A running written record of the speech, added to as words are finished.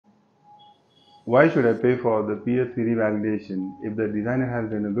Why should I pay for the PSV revalidation if the designer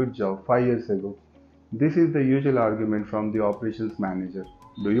has done a good job 5 years ago? This is the usual argument from the operations manager.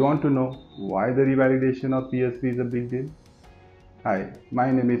 Do you want to know why the revalidation of PSV is a big deal? Hi,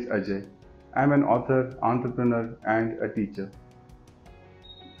 my name is Ajay. I'm an author, entrepreneur, and a teacher.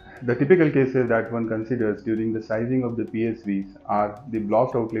 The typical cases that one considers during the sizing of the PSVs are the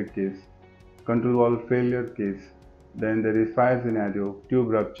blocked outlet case, control valve failure case, then there is fire scenario, tube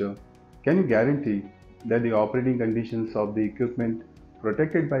rupture. Can you guarantee that the operating conditions of the equipment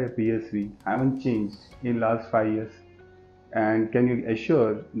protected by a PSV haven't changed in last 5 years? And can you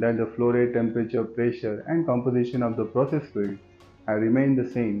assure that the flow rate, temperature, pressure and composition of the process fluid have remained the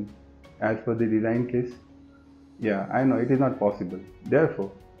same as per the design case? Yeah, I know it is not possible.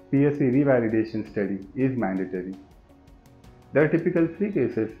 Therefore, PSV revalidation study is mandatory. There are typical three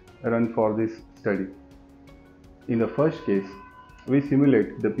cases run for this study. In the first case, we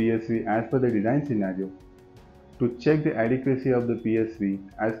simulate the PSV as per the design scenario to check the adequacy of the PSV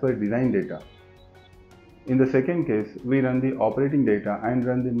as per design data. In the second case, we run the operating data and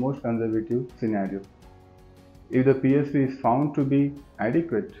run the most conservative scenario. If the PSV is found to be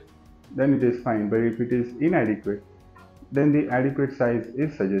adequate, then it is fine, but if it is inadequate, then the adequate size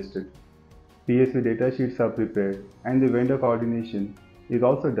is suggested. PSV datasheets are prepared and the vendor coordination is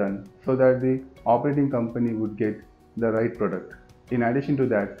also done so that the operating company would get the right product. In addition to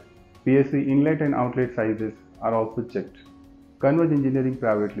that, PSV inlet and outlet sizes are also checked. Converge Engineering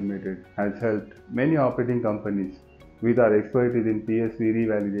Private Limited has helped many operating companies with our expertise in PSV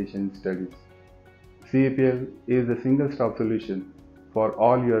revalidation studies. CAPL is the single stop solution for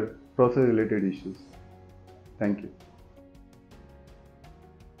all your process related issues. Thank you.